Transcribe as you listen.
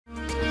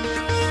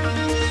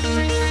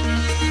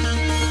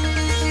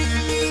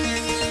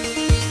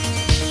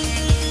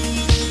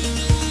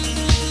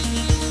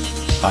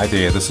Hi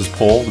there, this is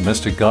Paul, the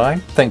Mystic Guy.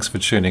 Thanks for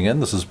tuning in.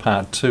 This is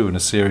part 2 in a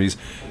series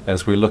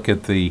as we look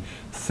at the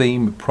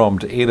theme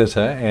prompt editor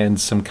and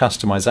some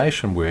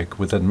customization work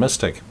within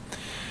Mystic.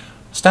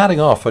 Starting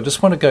off, I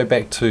just want to go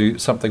back to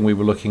something we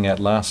were looking at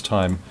last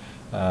time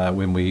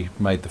when we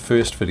made the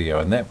first video,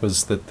 and that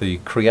was that the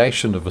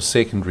creation of a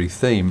secondary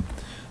theme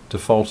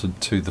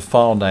defaulted to the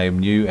file name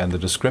new and the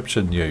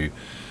description new.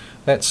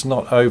 That's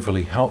not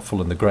overly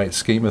helpful in the great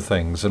scheme of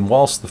things, and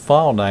whilst the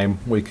file name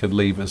we could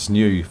leave as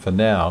new for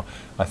now,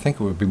 I think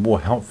it would be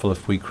more helpful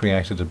if we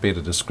created a better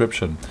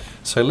description.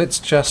 So let's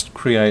just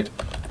create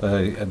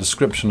a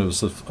description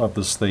of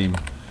this theme,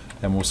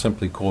 and we'll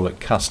simply call it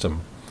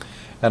custom.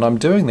 And I'm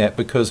doing that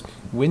because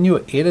when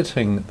you're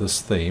editing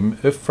this theme,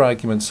 if for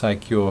argument's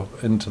sake you're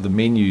into the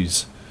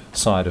menus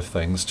side of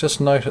things,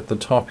 just note at the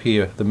top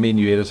here the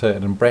menu editor,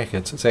 and in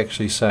brackets it's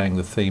actually saying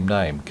the theme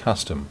name,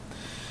 custom.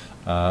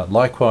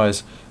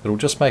 Likewise, it'll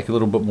just make a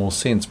little bit more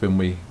sense when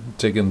we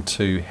dig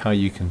into how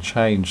you can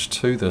change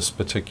to this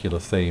particular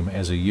theme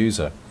as a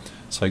user.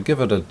 So give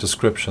it a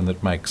description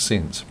that makes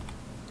sense.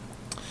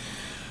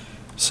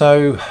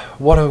 So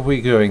what are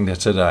we doing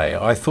today?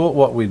 I thought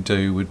what we'd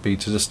do would be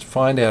to just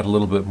find out a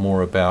little bit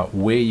more about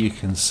where you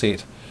can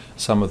set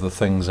some of the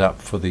things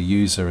up for the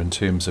user in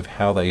terms of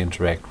how they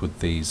interact with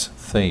these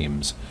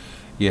themes,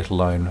 yet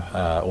alone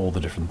all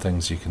the different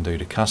things you can do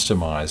to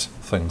customize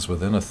things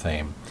within a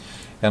theme.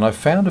 And I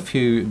found a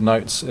few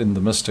notes in the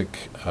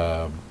Mystic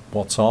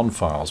What's On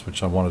files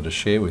which I wanted to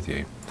share with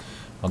you.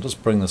 I'll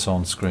just bring this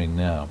on screen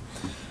now.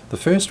 The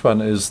first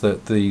one is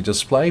that the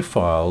display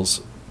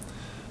files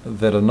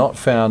that are not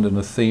found in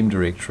a theme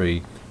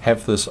directory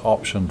have this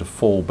option to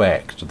fall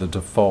back to the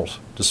default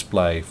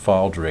display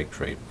file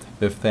directory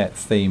if that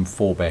theme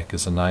fallback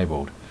is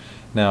enabled.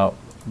 Now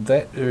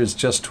that is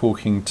just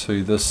talking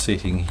to this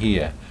setting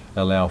here,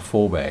 allow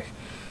fallback.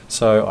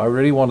 So I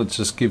really wanted to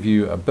just give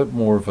you a bit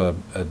more of a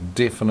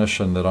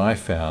definition that I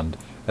found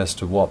as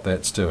to what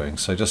that's doing.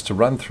 So just to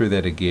run through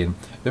that again,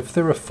 if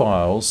there are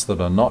files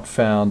that are not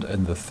found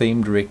in the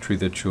theme directory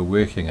that you're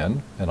working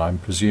in, and I'm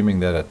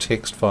presuming that are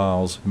text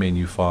files,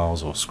 menu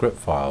files or script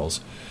files,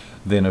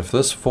 then if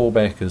this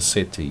fallback is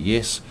set to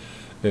yes,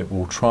 it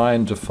will try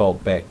and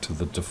default back to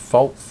the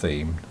default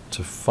theme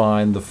to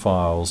find the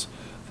files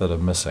that are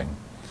missing.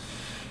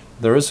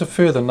 There is a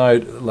further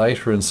note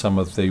later in some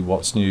of the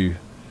What's New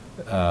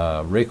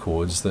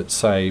records that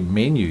say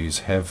menus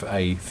have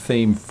a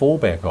theme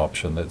fallback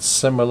option that's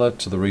similar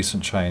to the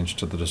recent change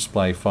to the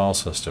display file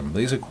system.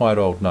 These are quite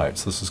old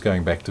notes. This is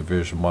going back to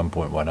version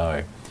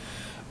 1.10.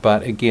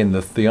 But again,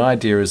 the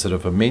idea is that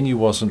if a menu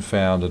wasn't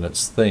found in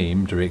its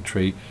theme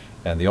directory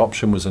and the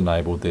option was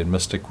enabled, then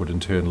Mystic would in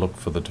turn look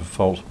for the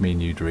default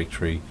menu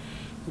directory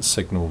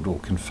signaled or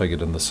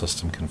configured in the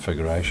system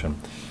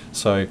configuration.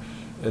 So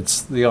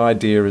the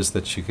idea is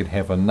that you can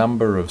have a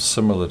number of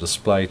similar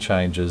display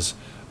changes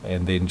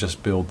and then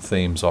just build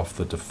themes off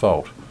the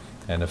default,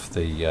 and if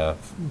the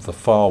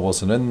file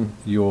wasn't in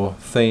your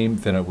theme,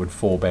 then it would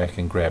fall back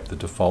and grab the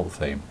default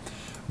theme.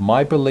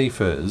 My belief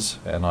is,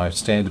 and I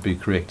stand to be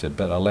corrected,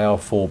 but allow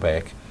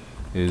fallback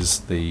is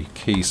the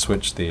key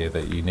switch there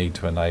that you need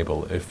to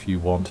enable if you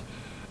want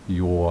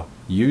your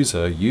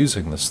user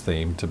using this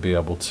theme to be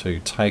able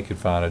to take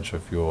advantage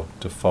of your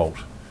default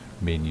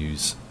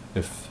menus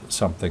if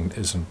something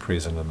isn't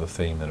present in the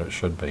theme that it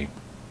should be.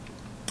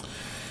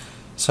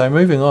 So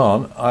moving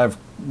on, I've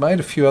made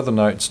a few other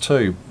notes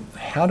too.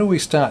 How do we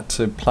start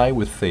to play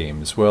with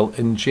themes? Well,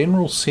 in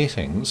general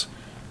settings,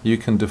 you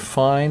can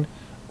define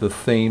the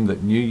theme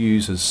that new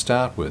users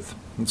start with.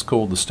 It's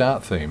called the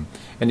start theme.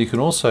 And you can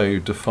also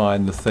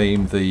define the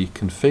theme the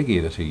config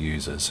editor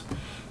uses.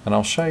 And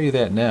I'll show you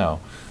that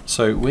now.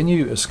 So when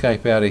you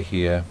escape out of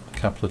here a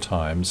couple of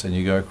times and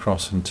you go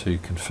across into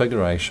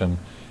configuration,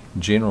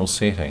 general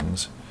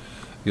settings,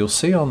 you'll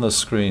see on the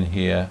screen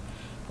here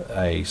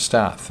a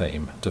start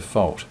theme,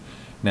 default.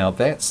 Now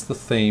that's the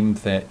theme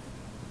that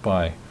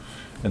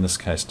in this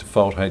case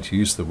default, I hate to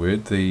use the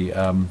word, the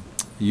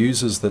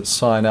users that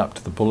sign up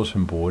to the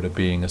bulletin board are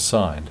being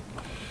assigned.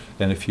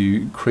 And if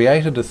you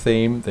created a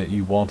theme that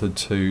you wanted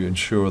to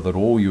ensure that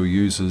all your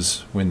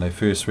users when they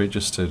first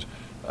registered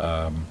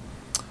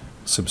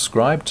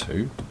subscribe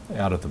to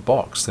out of the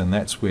box, then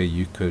that's where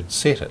you could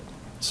set it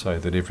so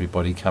that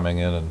everybody coming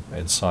in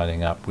and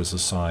signing up was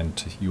assigned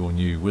to your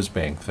new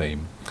Whizbang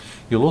theme.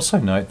 You'll also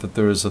note that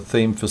there is a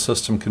theme for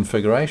system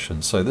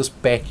configuration, so this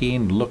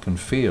back-end look and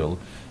feel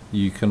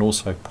you can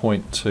also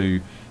point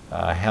to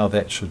how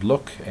that should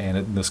look, and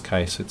in this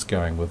case it's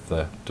going with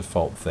the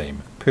default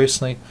theme.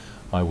 Personally,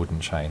 I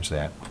wouldn't change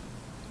that.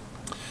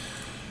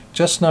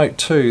 Just note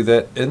too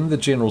that in the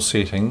general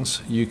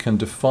settings you can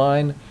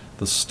define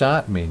the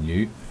start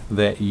menu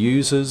that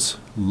users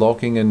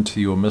logging into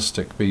your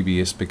Mystic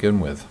BBS begin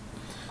with.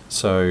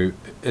 So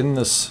in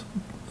this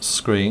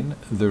screen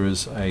there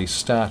is a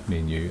start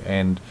menu,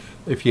 and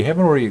if you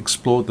haven't already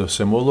explored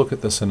this, and we'll look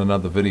at this in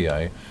another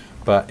video,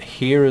 but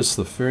here is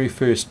the very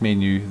first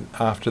menu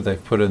after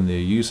they've put in their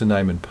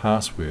username and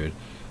password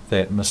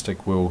that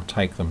Mystic will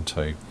take them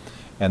to.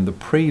 And the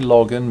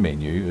pre-login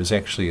menu is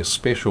actually a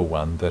special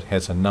one that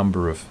has a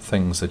number of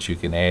things that you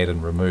can add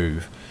and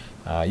remove.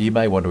 You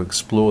may want to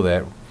explore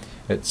that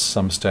at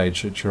some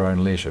stage at your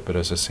own leisure, but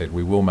as I said,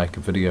 we will make a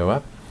video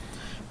up.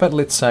 But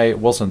let's say it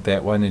wasn't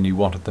that one and you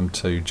wanted them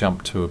to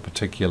jump to a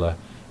particular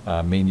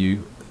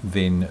menu,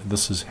 then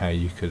this is how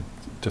you could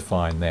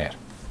define that.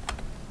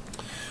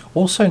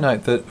 Also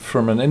note that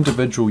from an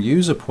individual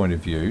user point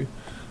of view,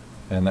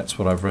 and that's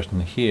what I've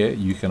written here,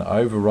 you can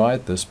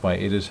override this by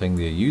editing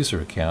their user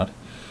account.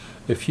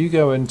 If you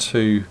go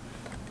into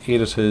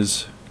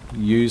Editors,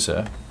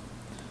 User,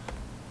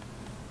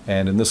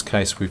 and in this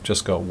case we've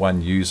just got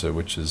one user,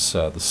 which is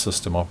the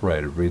system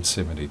operator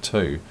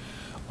Red72.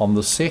 On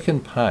the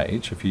second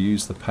page, if you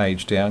use the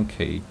page down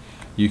key,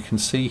 you can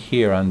see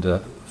here under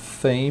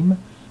Theme,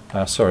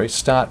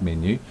 Start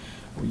Menu,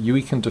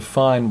 we can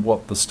define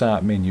what the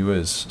Start Menu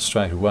is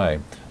straight away.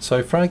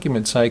 So for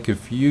argument's sake,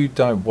 if you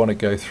don't want to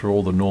go through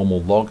all the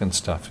normal login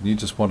stuff and you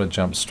just want to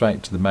jump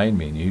straight to the main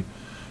menu,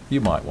 you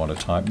might want to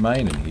type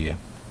main in here.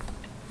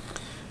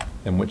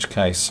 In which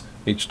case,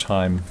 each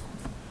time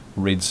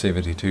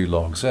Red72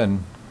 logs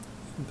in,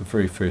 the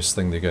very first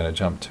thing they're going to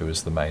jump to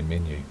is the main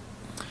menu.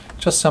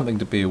 Just something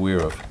to be aware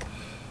of.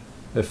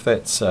 If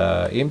that's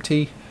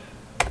empty,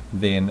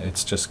 then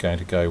it's just going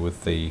to go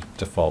with the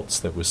defaults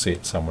that were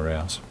set somewhere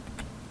else.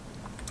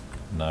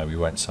 No, we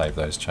won't save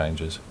those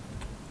changes.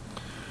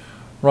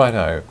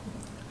 Righto.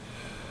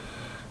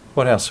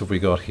 What else have we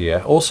got here?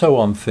 Also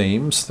on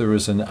themes, there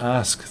is an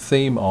Ask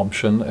Theme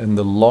option in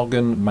the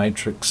login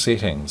matrix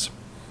settings.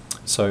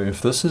 So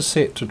if this is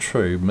set to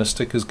true,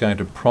 Mystic is going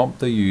to prompt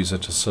the user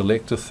to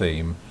select a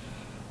theme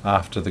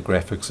after the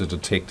graphics are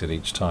detected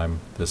each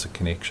time there's a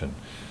connection.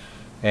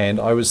 And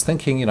I was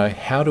thinking,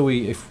 how do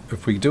we,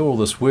 if we do all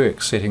this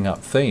work setting up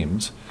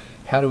themes,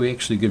 how do we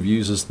actually give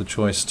users the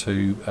choice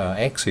to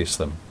access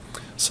them?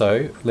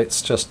 So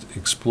let's just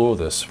explore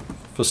this.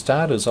 For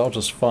starters, I'll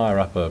just fire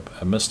up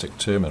a Mystic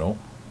terminal,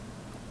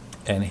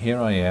 and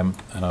here I am,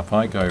 and if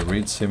I go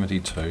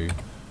Red72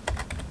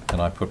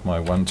 and I put my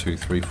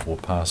 1234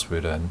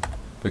 password in,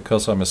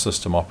 because I'm a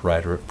system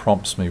operator, it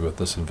prompts me with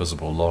this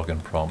invisible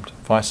login prompt.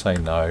 If I say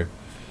no,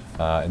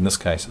 in this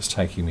case it's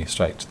taking me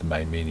straight to the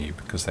main menu,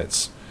 because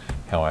that's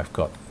how I've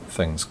got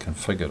things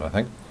configured, I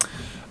think.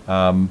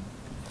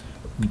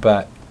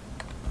 But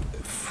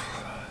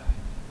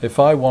if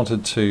I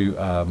wanted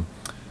to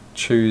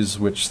choose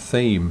which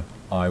theme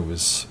I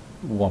was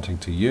wanting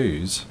to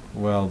use,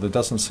 well, there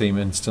doesn't seem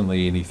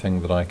instantly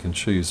anything that I can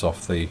choose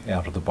off the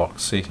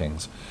out-of-the-box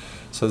settings.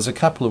 So there's a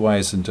couple of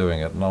ways in doing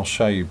it, and I'll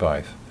show you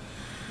both.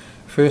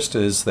 First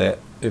is that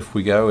if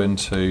we go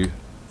into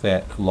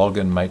that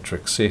login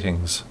matrix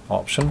settings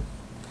option,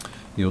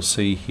 you'll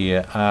see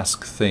here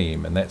Ask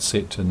Theme, and that's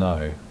set to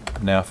no.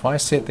 Now if I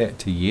set that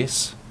to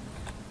yes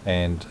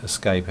and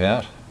escape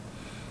out,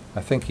 I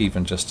think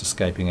even just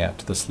escaping out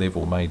to this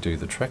level may do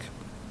the trick.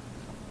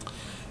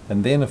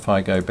 And then if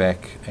I go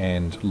back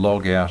and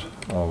log out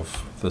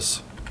of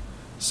this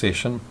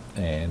session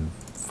and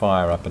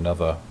fire up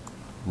another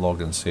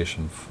login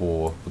session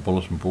for the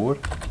bulletin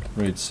board,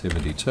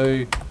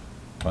 Red72,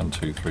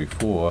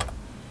 1234,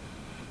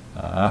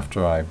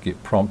 after I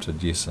get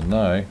prompted yes and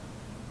no,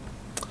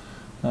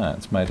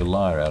 it's made a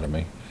liar out of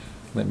me.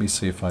 Let me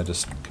see if I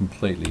just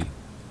completely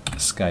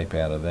escape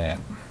out of that.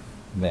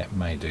 That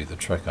may do the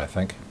trick, I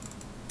think.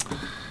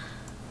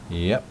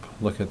 Yep,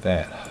 look at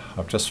that.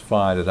 I've just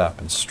fired it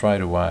up and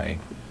straight away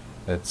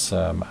it's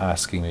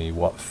asking me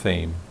what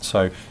theme.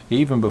 So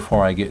even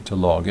before I get to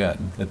log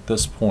in, at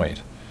this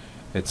point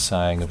it's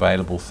saying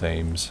available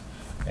themes,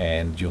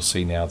 and you'll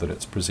see now that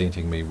it's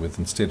presenting me with,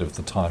 instead of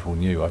the title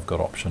new, I've got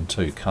option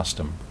 2,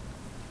 custom.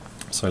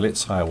 So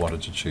let's say I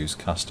wanted to choose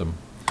custom.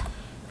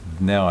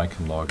 Now I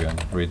can log in,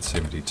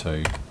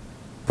 Red72,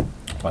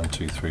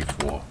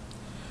 1234.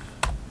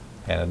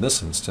 And in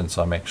this instance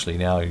I'm actually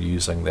now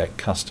using that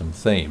custom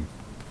theme.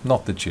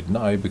 Not that you'd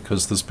know,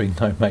 because there's been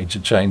no major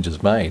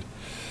changes made.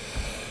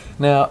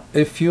 Now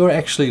if you're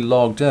actually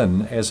logged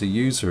in as a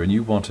user and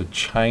you want to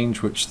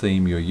change which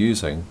theme you're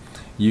using,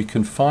 you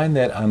can find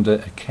that under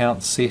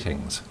account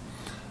settings.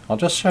 I'll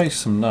just show you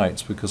some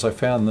notes because I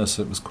found this,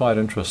 it was quite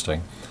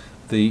interesting.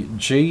 The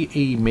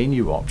GE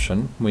menu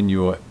option, when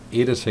you're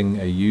editing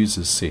a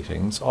user's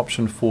settings,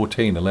 option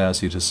 14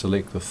 allows you to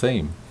select the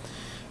theme.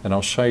 And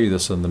I'll show you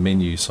this in the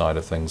menu side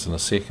of things in a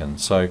second.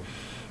 So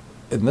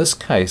in this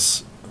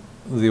case,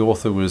 the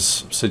author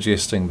was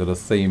suggesting that a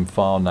theme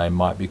file name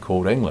might be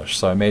called English.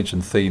 So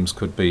imagine themes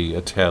could be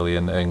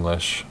Italian,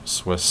 English,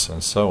 Swiss,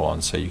 and so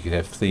on. So you could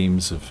have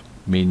themes of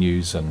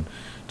menus and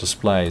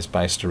displays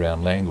based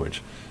around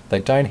language. They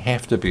don't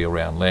have to be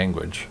around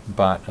language,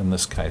 but in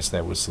this case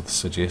that was the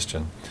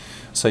suggestion.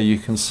 So you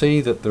can see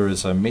that there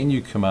is a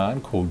menu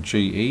command called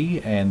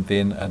GE and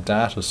then a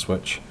data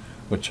switch,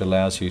 which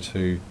allows you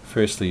to,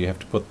 firstly you have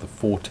to put the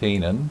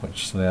 14 in,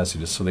 which allows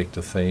you to select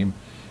a theme,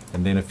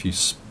 and then if you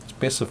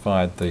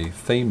specified the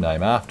theme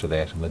name after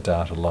that in the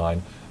data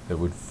line, it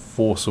would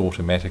force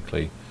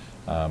automatically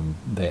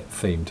that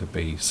theme to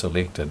be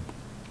selected.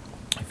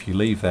 If you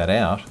leave that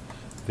out,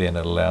 then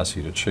it allows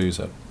you to choose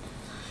it.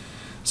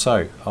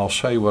 So I'll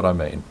show you what I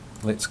mean.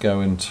 Let's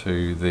go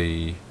into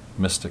the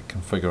Mystic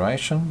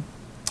configuration,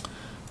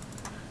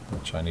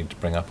 which I need to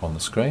bring up on the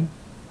screen.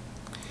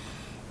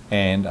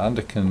 And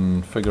under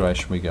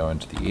configuration we go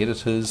into the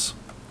editors.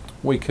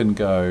 We can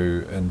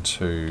go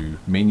into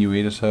menu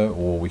editor,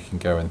 or we can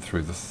go in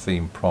through the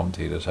theme prompt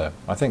editor.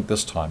 I think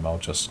this time I'll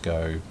just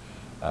go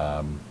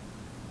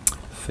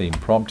theme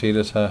prompt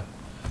editor.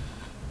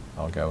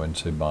 I'll go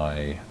into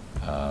my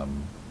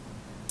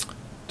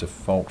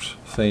default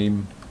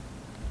theme,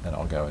 and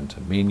I'll go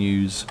into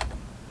menus,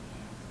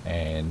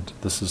 and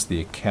this is the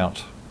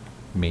account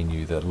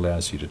menu that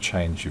allows you to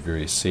change your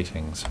various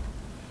settings.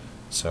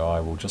 So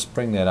I will just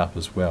bring that up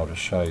as well to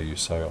show you.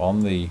 So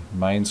on the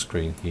main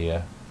screen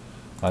here,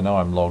 I know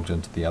I'm logged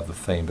into the other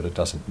theme, but it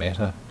doesn't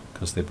matter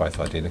because they're both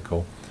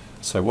identical.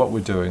 So what we're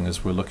doing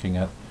is we're looking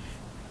at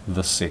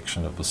this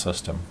section of the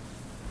system.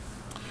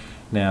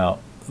 Now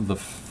the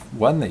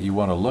one that you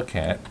want to look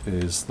at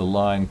is the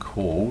line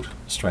called,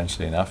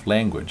 strangely enough,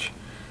 language.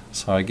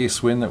 So I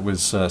guess when it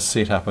was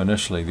set up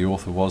initially, the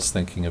author was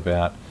thinking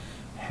about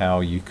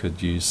how you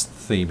could use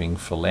theming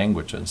for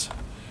languages.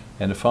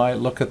 And if I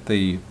look at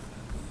the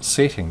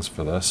settings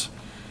for this,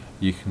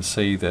 you can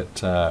see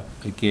that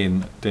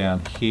again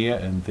down here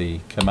in the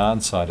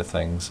command side of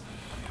things,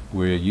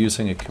 we're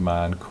using a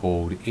command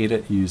called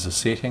edit user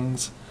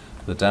settings.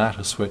 The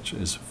data switch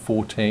is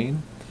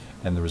 14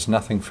 and there is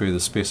nothing further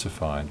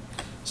specified.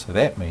 So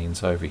that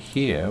means over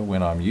here,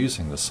 when I'm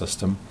using the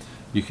system,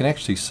 you can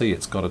actually see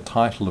it's got a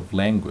title of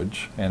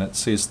language and it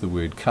says the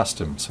word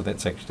custom, so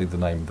that's actually the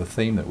name of the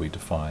theme that we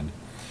defined.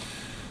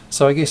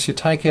 So I guess your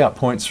takeout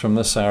points from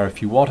this are,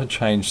 if you want to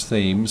change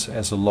themes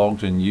as a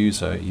logged in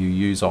user, you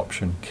use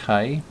option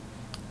K,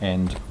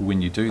 and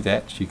when you do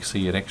that, you can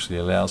see it actually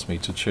allows me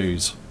to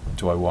choose,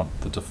 do I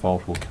want the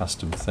default or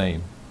custom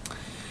theme.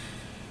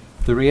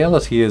 The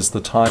reality is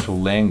the title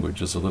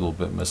language is a little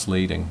bit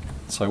misleading.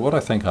 So what I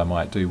think I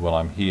might do while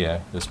I'm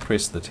here is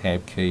press the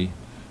tab key,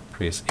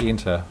 press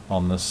enter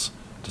on this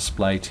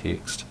display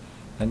text,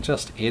 and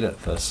just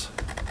edit this,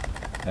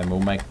 and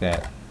we'll make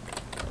that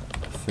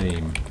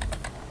theme.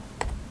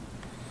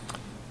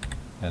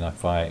 And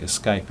if I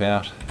escape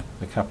out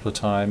a couple of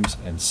times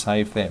and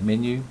save that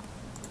menu,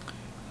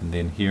 and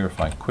then here if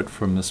I quit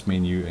from this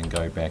menu and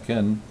go back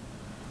in,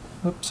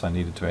 oops, I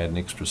needed to add an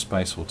extra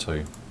space or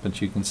two,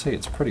 but you can see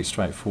it's pretty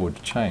straightforward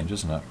to change,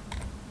 isn't it?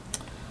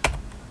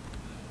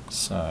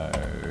 So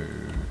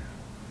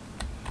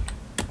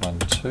 1,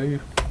 2,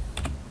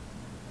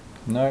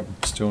 no,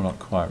 still not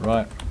quite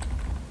right.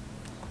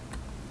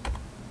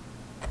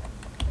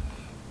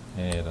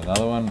 Add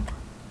another one,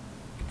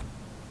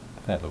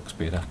 that looks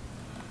better.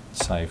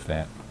 Save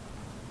that,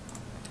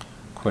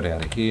 quit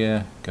out of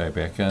here, go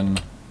back in,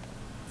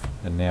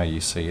 and now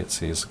you see it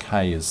says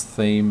K is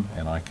theme,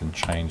 and I can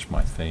change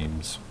my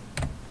themes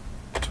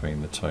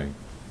between the two.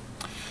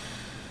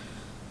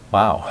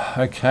 Wow,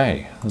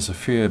 okay, there's a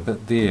fair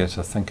bit there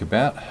to think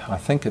about. I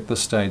think at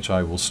this stage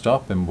I will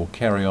stop and we'll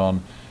carry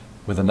on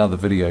with another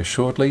video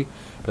shortly,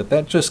 but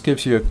that just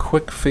gives you a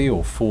quick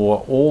feel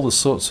for all the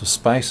sorts of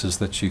spaces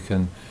that you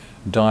can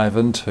dive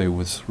into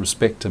with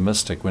respect to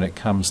Mystic when it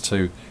comes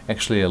to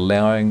actually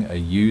allowing a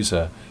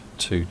user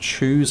to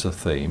choose a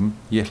theme,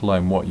 yet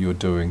alone what you're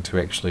doing to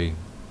actually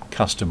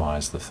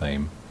customize the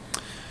theme.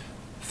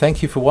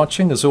 Thank you for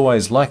watching. As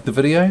always, like the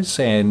videos,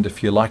 and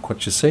if you like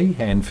what you see,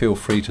 and feel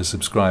free to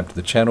subscribe to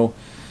the channel.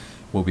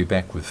 We'll be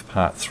back with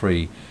part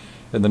 3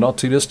 in the not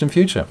too distant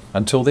future.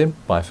 Until then,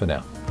 bye for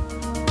now.